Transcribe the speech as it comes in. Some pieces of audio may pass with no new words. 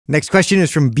Next question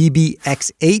is from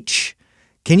BBXH.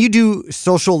 Can you do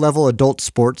social level adult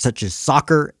sports such as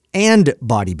soccer and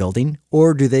bodybuilding,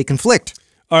 or do they conflict?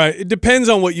 All right, it depends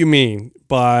on what you mean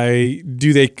by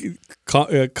do they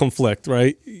conflict,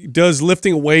 right? Does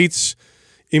lifting weights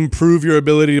improve your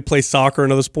ability to play soccer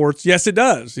and other sports? Yes, it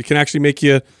does. It can actually make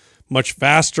you much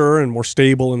faster and more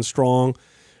stable and strong.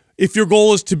 If your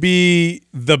goal is to be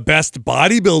the best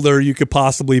bodybuilder you could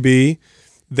possibly be,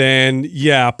 then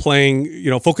yeah, playing,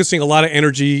 focusing a lot of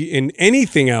energy in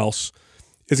anything else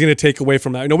is going to take away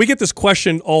from that. We get this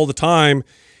question all the time,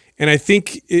 and I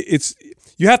think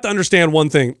you have to understand one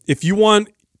thing. If you want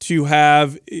to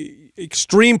have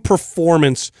extreme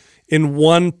performance in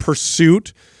one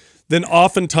pursuit, then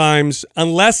oftentimes,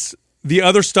 unless the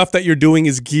other stuff that you're doing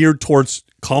is geared towards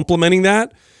complementing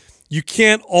that, you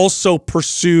can't also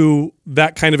pursue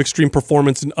that kind of extreme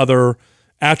performance in other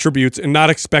attributes and not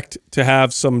expect to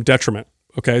have some detriment.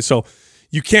 Okay, so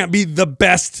you can't be the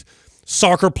best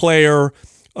soccer player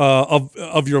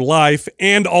of your life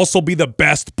and also be the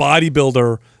best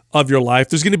bodybuilder of your life.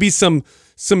 There's going to be some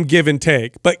give and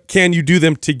take, but can you do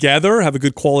them together, have a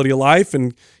good quality of life,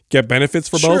 and get benefits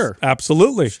for both?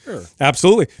 Absolutely. Sure.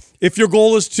 Absolutely. If your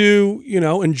goal is to,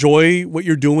 enjoy what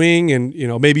you're doing and,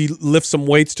 maybe lift some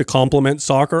weights to complement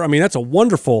soccer, I mean, that's a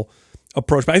wonderful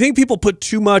approach. But I think people put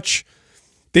too much,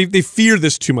 they fear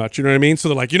this too much, you know what I mean? So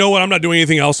they're like, you know what, I'm not doing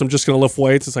anything else, I'm just going to lift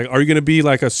weights. It's like, are you going to be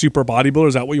like a super bodybuilder?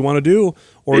 Is that what you want to do?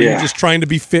 Or are you just trying to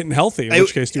be fit and healthy? In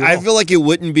which case, I feel like it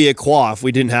wouldn't be a QUAH if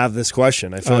we didn't have this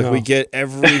question. I feel like we get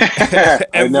every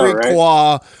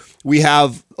QUAH. We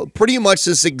have pretty much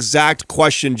this exact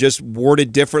question, just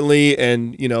worded differently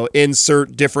and,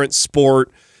 insert different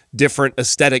sport, different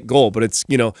aesthetic goal. But it's,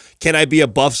 can I be a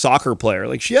buff soccer player?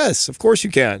 Like, yes, of course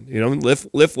you can.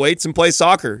 Lift weights and play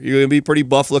soccer. You're going to be a pretty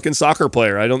buff looking soccer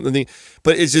player. I don't think,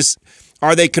 but it's just,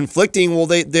 are they conflicting? Well,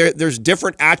 there's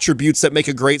different attributes that make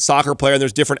a great soccer player, and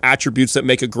there's different attributes that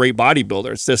make a great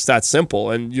bodybuilder. It's just that simple.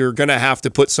 And you're going to have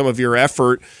to put some of your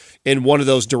effort in one of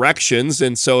those directions,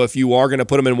 and so if you are going to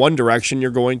put them in one direction,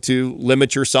 you're going to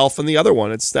limit yourself in the other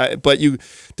one. It's that, but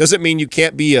doesn't mean you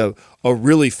can't be a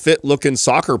really fit looking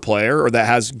soccer player or that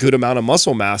has good amount of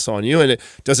muscle mass on you, and it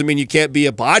doesn't mean you can't be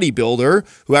a bodybuilder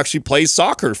who actually plays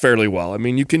soccer fairly well. I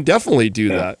mean, you can definitely do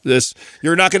that.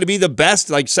 You're not going to be the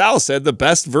best, like Sal said, the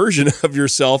best version of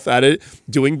yourself at it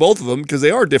doing both of them because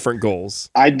they are different goals.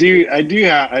 I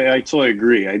totally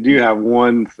agree. I do have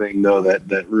one thing though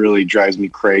that really drives me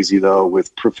crazy though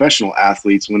with professional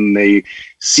athletes when they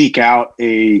seek out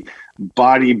a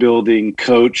bodybuilding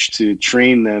coach to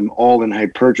train them all in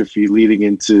hypertrophy leading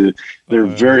into their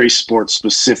very sports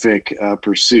specific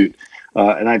pursuit.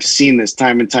 And I've seen this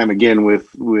time and time again with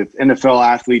NFL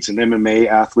athletes and MMA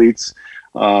athletes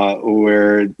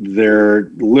where they're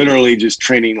literally just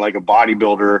training like a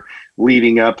bodybuilder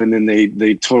leading up, and then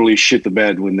they totally shit the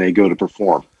bed when they go to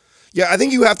perform. Yeah, I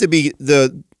think you have to be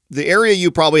the area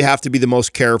you probably have to be the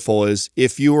most careful is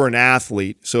if you are an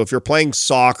athlete. So if you're playing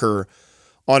soccer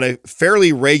on a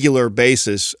fairly regular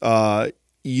basis,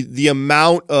 the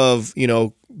amount of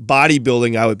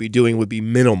bodybuilding I would be doing would be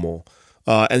minimal,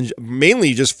 and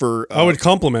mainly just for I would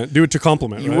do it to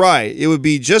complement. Right, it would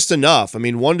be just enough. I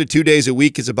mean, 1 to 2 days a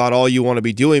week is about all you want to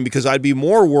be doing because I'd be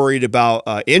more worried about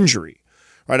injury.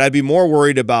 Right, I'd be more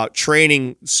worried about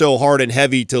training so hard and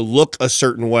heavy to look a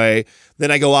certain way.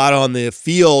 Then I go out on the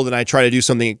field and I try to do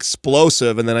something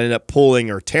explosive, and then I end up pulling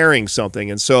or tearing something,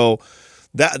 and so.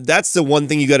 That's the one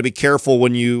thing you got to be careful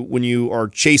when you are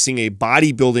chasing a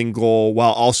bodybuilding goal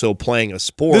while also playing a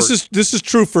sport. This is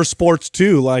true for sports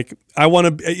too. Like I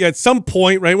want to at some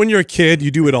point, right? When you're a kid,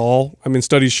 you do it all. I mean,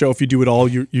 studies show if you do it all,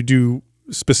 you do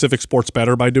specific sports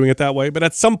better by doing it that way. But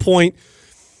at some point,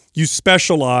 you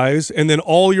specialize, and then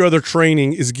all your other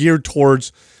training is geared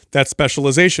towards that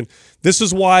specialization. This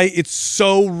is why it's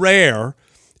so rare.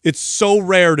 It's so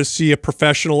rare to see a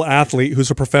professional athlete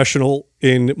who's a professional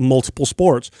in multiple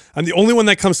sports. And the only one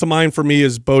that comes to mind for me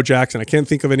is Bo Jackson. I can't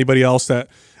think of anybody else that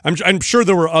I'm sure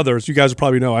there were others. You guys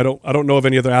probably know. I don't know of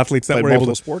any other athletes that were able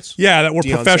to sports. Yeah, that were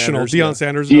professional. Deion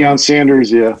Sanders. Deion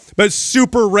Sanders, yeah. But it's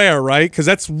super rare, right? Because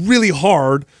that's really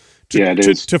hard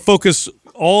to focus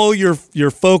all your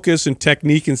focus and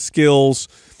technique and skills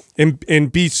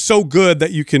and be so good that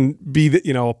you can be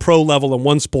a pro level in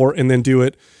one sport and then do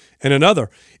it in another.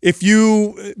 If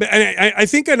you, and I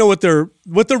think I know what they're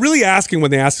really asking when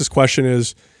they ask this question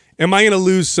is, am I going to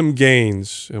lose some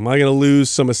gains? Am I going to lose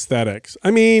some aesthetics?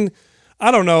 I mean, I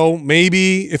don't know.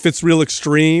 Maybe if it's real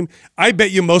extreme. I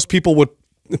bet you most people would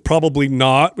probably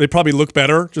not. They probably look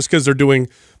better just because they're doing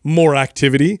more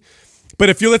activity. But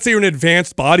if let's say you're an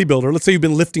advanced bodybuilder, let's say you've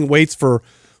been lifting weights for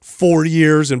 4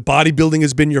 years and bodybuilding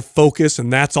has been your focus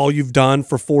and that's all you've done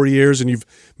for 4 years and you've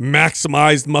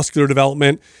maximized muscular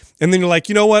development. And then you're like,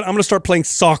 you know what? I'm going to start playing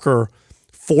soccer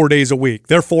 4 days a week.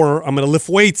 Therefore, I'm going to lift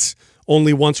weights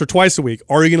only once or twice a week.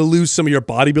 Are you going to lose some of your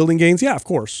bodybuilding gains? Yeah, of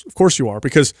course. Of course you are,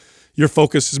 because your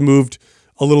focus has moved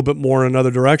a little bit more in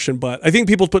another direction. But I think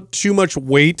people put too much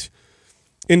weight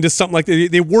into something like that.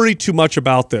 They worry too much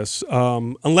about this.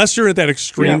 Unless you're at that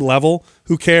extreme level,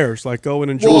 who cares? Like, go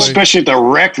and enjoy. Well, especially at the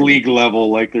rec league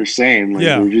level, like they're saying, like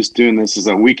we're just doing this as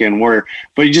a weekend warrior.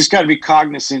 But you just got to be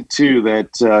cognizant too that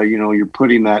you know, you're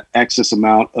putting that excess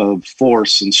amount of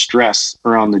force and stress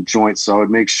around the joints. So I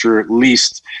would make sure at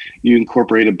least you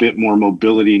incorporate a bit more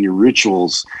mobility in your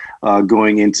rituals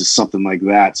going into something like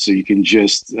that, so you can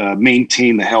just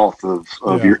maintain the health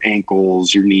of your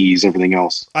ankles, your knees, everything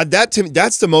else.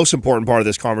 That's the most important part of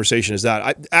this conversation, is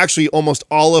that actually almost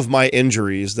all of my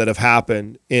injuries that have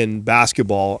happened in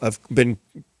basketball have been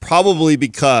probably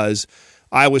because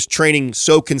I was training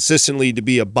so consistently to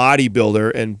be a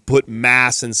bodybuilder and put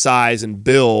mass and size and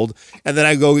build, and then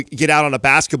I go get out on a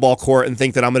basketball court and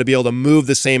think that I'm going to be able to move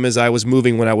the same as I was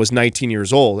moving when I was 19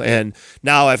 years old. And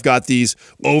now I've got these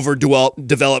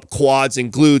overdeveloped quads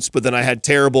and glutes, but then I had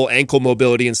terrible ankle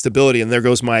mobility and stability, and there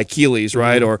goes my Achilles,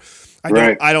 right? Or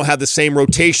I don't have the same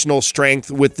rotational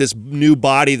strength with this new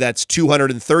body that's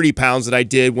 230 pounds that I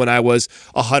did when I was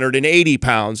 180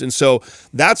 pounds. And so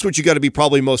that's what you got to be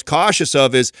probably most cautious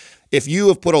of, is if you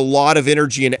have put a lot of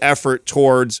energy and effort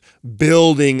towards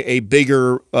building a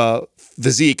bigger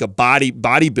physique, a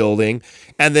bodybuilding,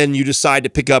 and then you decide to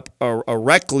pick up a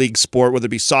rec league sport, whether it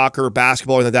be soccer,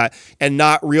 basketball, or like that, and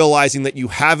not realizing that you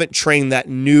haven't trained that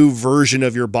new version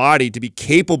of your body to be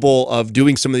capable of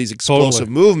doing some of these explosive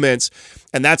movements.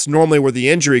 And that's normally where the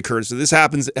injury occurs. So this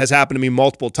has happened to me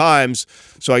multiple times.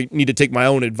 So I need to take my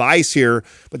own advice here.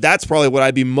 But that's probably what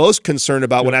I'd be most concerned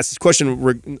about when I ask this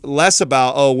question, less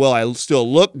about, oh, well, I still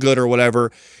look good or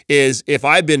whatever, is if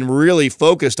I've been really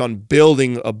focused on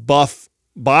building a buff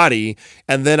body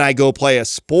and then I go play a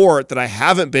sport that I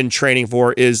haven't been training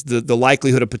for, is the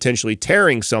likelihood of potentially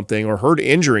tearing something or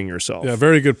injuring yourself. Yeah,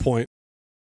 very good point.